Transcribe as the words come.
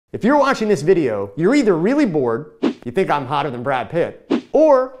If you're watching this video, you're either really bored, you think I'm hotter than Brad Pitt,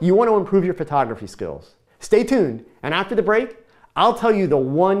 or you want to improve your photography skills. Stay tuned, and after the break, I'll tell you the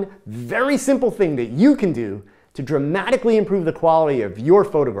one very simple thing that you can do to dramatically improve the quality of your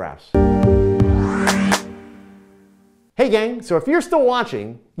photographs. Hey gang, so if you're still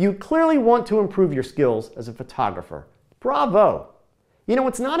watching, you clearly want to improve your skills as a photographer. Bravo! You know,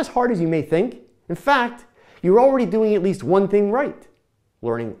 it's not as hard as you may think. In fact, you're already doing at least one thing right.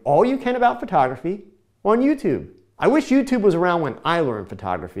 Learning all you can about photography on YouTube. I wish YouTube was around when I learned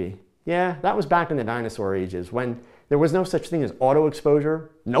photography. Yeah, that was back in the dinosaur ages when there was no such thing as auto exposure,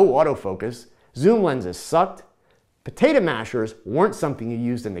 no autofocus, zoom lenses sucked, potato mashers weren't something you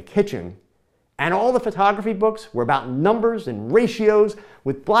used in the kitchen, and all the photography books were about numbers and ratios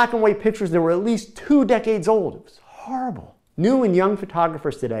with black and white pictures that were at least 2 decades old. It was horrible. New and young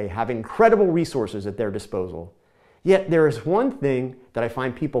photographers today have incredible resources at their disposal. Yet there is one thing that I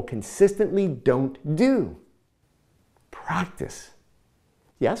find people consistently don't do. Practice.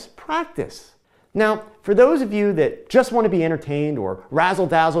 Yes, practice. Now, for those of you that just want to be entertained or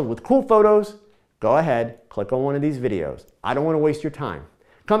razzle-dazzled with cool photos, go ahead, click on one of these videos. I don't want to waste your time.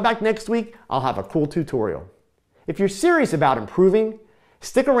 Come back next week, I'll have a cool tutorial. If you're serious about improving,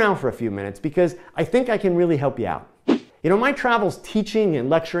 stick around for a few minutes because I think I can really help you out. You know, my travels teaching and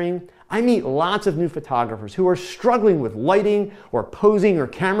lecturing, I meet lots of new photographers who are struggling with lighting or posing or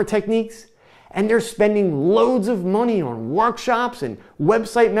camera techniques, and they're spending loads of money on workshops and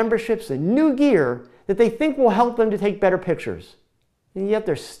website memberships and new gear that they think will help them to take better pictures. And yet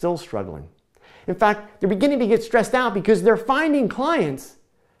they're still struggling. In fact, they're beginning to get stressed out because they're finding clients,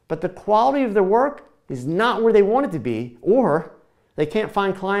 but the quality of their work is not where they want it to be, or they can't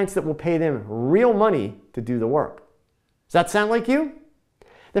find clients that will pay them real money to do the work. Does that sound like you?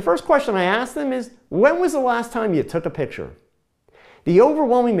 The first question I ask them is, when was the last time you took a picture? The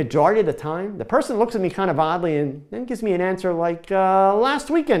overwhelming majority of the time, the person looks at me kind of oddly and then gives me an answer like, last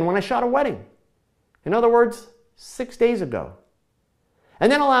weekend when I shot a wedding. In other words, 6 days ago.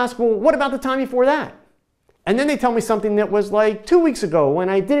 And then I'll ask, well, what about the time before that? And then they tell me something that was like 2 weeks ago when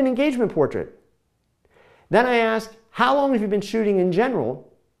I did an engagement portrait. Then I ask, how long have you been shooting in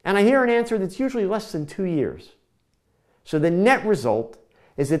general? And I hear an answer that's usually less than 2 years. So the net result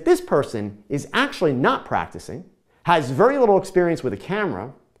is that this person is actually not practicing, has very little experience with a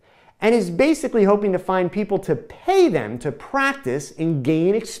camera, and is basically hoping to find people to pay them to practice and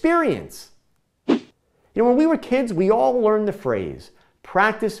gain experience. You know, when we were kids, we all learned the phrase,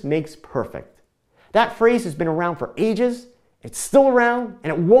 practice makes perfect. That phrase has been around for ages, it's still around,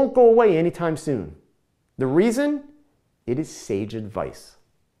 and it won't go away anytime soon. The reason? It is sage advice.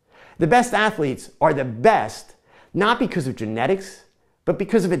 The best athletes are the best not because of genetics, but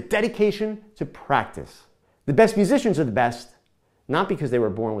because of a dedication to practice. The best musicians are the best, not because they were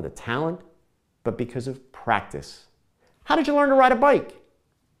born with a talent, but because of practice. How did you learn to ride a bike?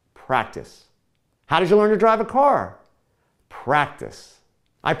 Practice. How did you learn to drive a car? Practice.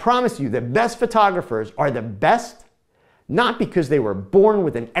 I promise you, the best photographers are the best, not because they were born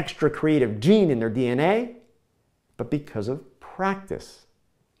with an extra creative gene in their DNA, but because of practice.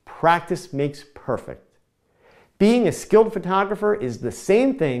 Practice makes perfect. Being a skilled photographer is the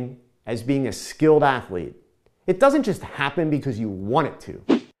same thing as being a skilled athlete. It doesn't just happen because you want it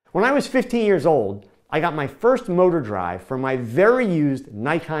to. When I was 15 years old, I got my first motor drive from my very used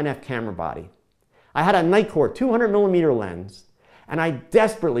Nikon F camera body. I had a Nikkor 200mm lens, and I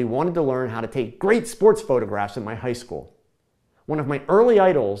desperately wanted to learn how to take great sports photographs in my high school. One of my early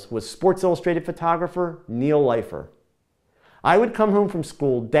idols was Sports Illustrated photographer Neil Leifer. I would come home from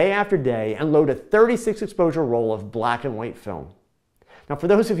school day after day and load a 36 exposure roll of black and white film. Now, for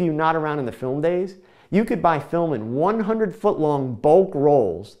those of you not around in the film days, you could buy film in 100-foot-long bulk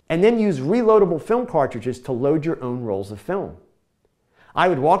rolls and then use reloadable film cartridges to load your own rolls of film. I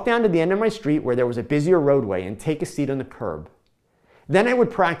would walk down to the end of my street where there was a busier roadway and take a seat on the curb. Then I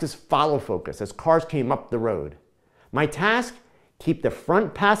would practice follow focus as cars came up the road. My task? Keep the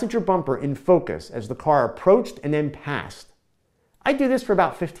front passenger bumper in focus as the car approached and then passed. I'd do this for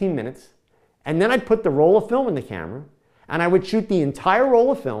about 15 minutes, and then I'd put the roll of film in the camera, and I would shoot the entire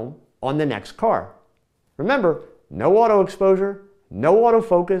roll of film on the next car. Remember, no auto exposure, no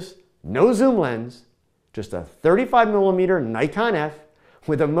autofocus, no zoom lens, just a 35mm Nikon F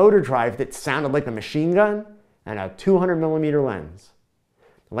with a motor drive that sounded like a machine gun and a 200mm lens.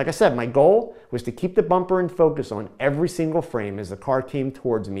 Like I said, my goal was to keep the bumper in focus on every single frame as the car came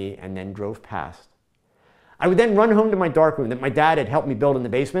towards me and then drove past. I would then run home to my darkroom that my dad had helped me build in the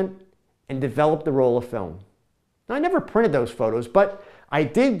basement and develop the roll of film. Now, I never printed those photos, but I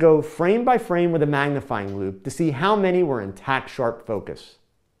did go frame by frame with a magnifying loupe to see how many were in tack sharp focus.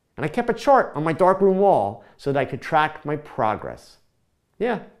 and I kept a chart on my darkroom wall so that I could track my progress.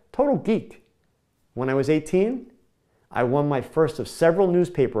 Yeah, total geek. When I was 18, I won my first of several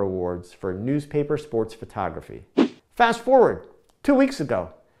newspaper awards for newspaper sports photography. Fast forward, 2 weeks ago,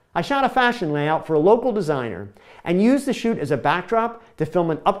 I shot a fashion layout for a local designer and used the shoot as a backdrop to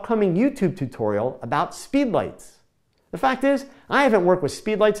film an upcoming YouTube tutorial about speedlights. The fact is, I haven't worked with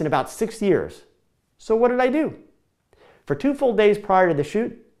speedlights in about 6 years. So what did I do? For 2 full days prior to the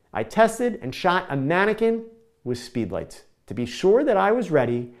shoot, I tested and shot a mannequin with speedlights to be sure that I was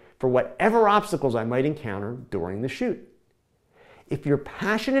ready for whatever obstacles I might encounter during the shoot. If you're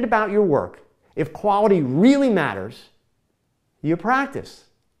passionate about your work, if quality really matters, you practice.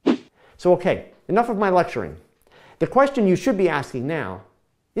 So okay, enough of my lecturing. The question you should be asking now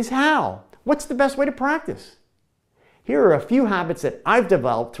is how? What's the best way to practice? Here are a few habits that I've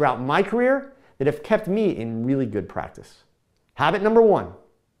developed throughout my career that have kept me in really good practice. Habit number 1.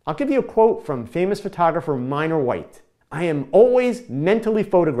 I'll give you a quote from famous photographer Minor White. I am always mentally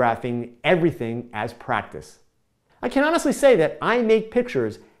photographing everything as practice. I can honestly say that I make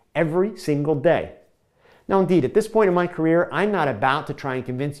pictures every single day. Now indeed, at this point in my career, I'm not about to try and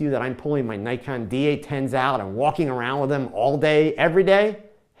convince you that I'm pulling my Nikon D810s out and walking around with them all day, every day.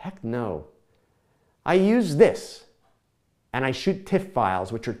 Heck no. I use this, and I shoot TIFF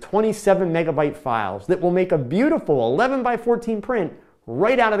files, which are 27 megabyte files that will make a beautiful 11 by 14 print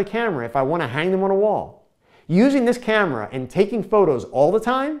right out of the camera if I want to hang them on a wall. Using this camera and taking photos all the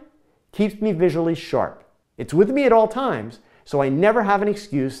time keeps me visually sharp. It's with me at all times, so I never have an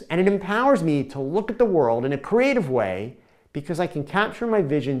excuse, and it empowers me to look at the world in a creative way because I can capture my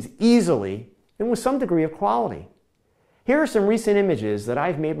visions easily and with some degree of quality. Here are some recent images that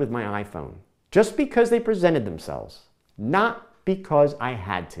I've made with my iPhone, just because they presented themselves, not because I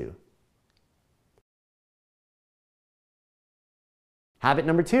had to. Habit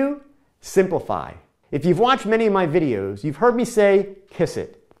number 2, simplify. If you've watched many of my videos, you've heard me say, kiss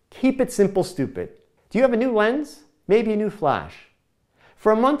it. Keep it simple, stupid. Do you have a new lens? Maybe a new flash.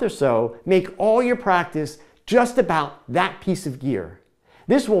 For a month or so, make all your practice just about that piece of gear.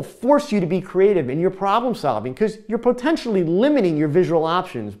 This will force you to be creative in your problem solving because you're potentially limiting your visual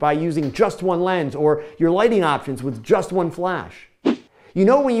options by using just one lens or your lighting options with just one flash. You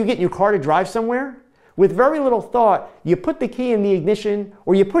know when you get in your car to drive somewhere? With very little thought, you put the key in the ignition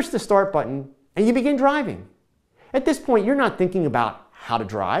or you push the start button and you begin driving. At this point, you're not thinking about how to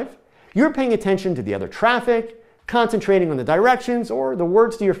drive. You're paying attention to the other traffic, concentrating on the directions or the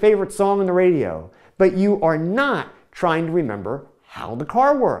words to your favorite song on the radio. But you are not trying to remember how the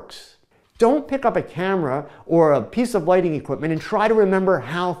car works. Don't pick up a camera or a piece of lighting equipment and try to remember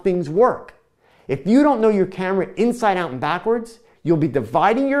how things work. If you don't know your camera inside out and backwards, you'll be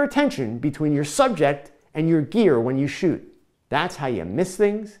dividing your attention between your subject and your gear when you shoot. That's how you miss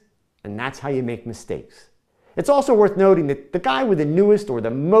things, and that's how you make mistakes. It's also worth noting that the guy with the newest or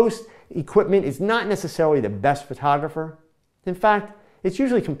the most equipment is not necessarily the best photographer. In fact, it's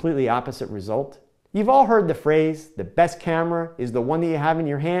usually completely opposite result. You've all heard the phrase, the best camera is the one that you have in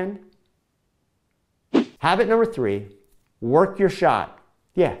your hand. Habit number 3, work your shot.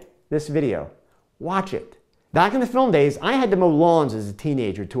 Yeah, this video. Watch it. Back in the film days, I had to mow lawns as a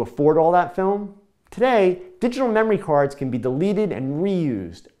teenager to afford all that film. Today, digital memory cards can be deleted and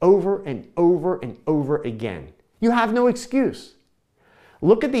reused over and over and over again. You have no excuse.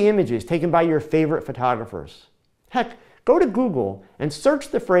 Look at the images taken by your favorite photographers. Heck, go to Google and search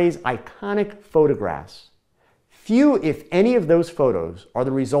the phrase iconic photographs. Few, if any, of those photos are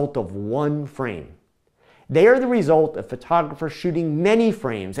the result of one frame. They are the result of photographers shooting many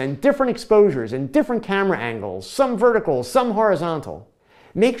frames and different exposures and different camera angles, some vertical, some horizontal.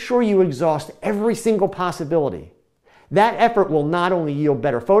 Make sure you exhaust every single possibility. That effort will not only yield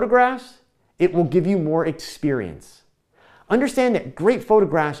better photographs, it will give you more experience. Understand that great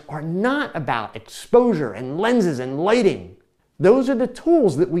photographs are not about exposure and lenses and lighting. Those are the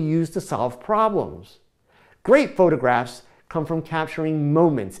tools that we use to solve problems. Great photographs come from capturing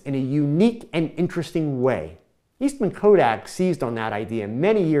moments in a unique and interesting way. Eastman Kodak seized on that idea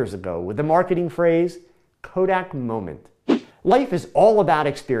many years ago with the marketing phrase, Kodak moment. Life is all about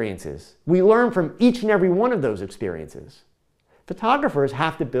experiences. We learn from each and every one of those experiences. Photographers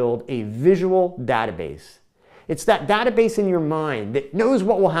have to build a visual database. It's that database in your mind that knows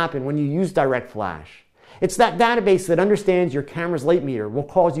what will happen when you use direct flash. It's that database that understands your camera's light meter will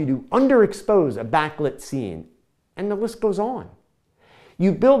cause you to underexpose a backlit scene. And the list goes on.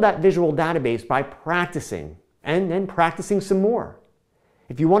 You build that visual database by practicing and then practicing some more.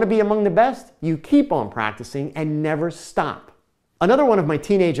 If you want to be among the best, you keep on practicing and never stop. Another one of my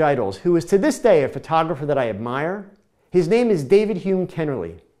teenage idols, who is to this day a photographer that I admire, his name is David Hume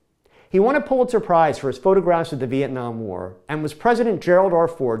Kennerly. He won a Pulitzer Prize for his photographs of the Vietnam War and was President Gerald R.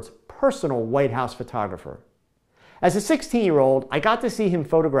 Ford's personal White House photographer. As a 16-year-old, I got to see him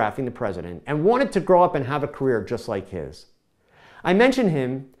photographing the president and wanted to grow up and have a career just like his. I mention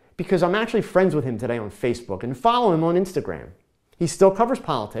him because I'm actually friends with him today on Facebook and follow him on Instagram. He still covers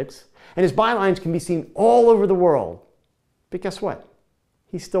politics, and his bylines can be seen all over the world. But guess what?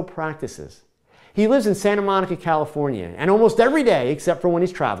 He still practices. He lives in Santa Monica, California, and almost every day, except for when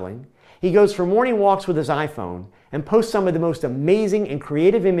he's traveling, he goes for morning walks with his iPhone and posts some of the most amazing and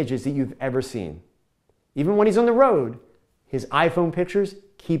creative images that you've ever seen. Even when he's on the road, his iPhone pictures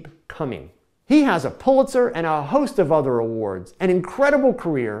keep coming. He has a Pulitzer and a host of other awards, an incredible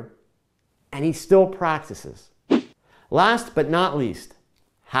career, and he still practices. Last but not least,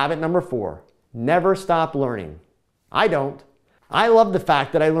 habit number 4, never stop learning. I don't. I love the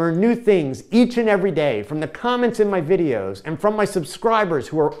fact that I learn new things each and every day from the comments in my videos and from my subscribers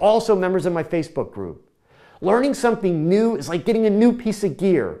who are also members of my Facebook group. Learning something new is like getting a new piece of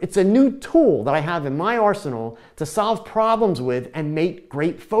gear. It's a new tool that I have in my arsenal to solve problems with and make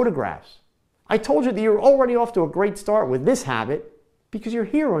great photographs. I told you that you're already off to a great start with this habit because you're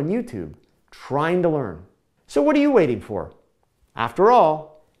here on YouTube trying to learn. So what are you waiting for? After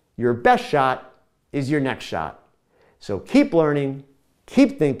all, your best shot is your next shot. So keep learning,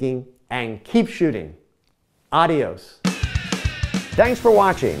 keep thinking, and keep shooting. Adios. Thanks for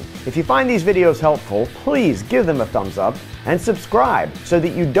watching. If you find these videos helpful, please give them a thumbs up and subscribe so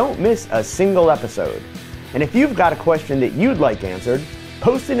that you don't miss a single episode. And if you've got a question that you'd like answered,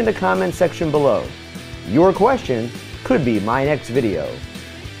 post it in the comment section below. Your question could be my next video.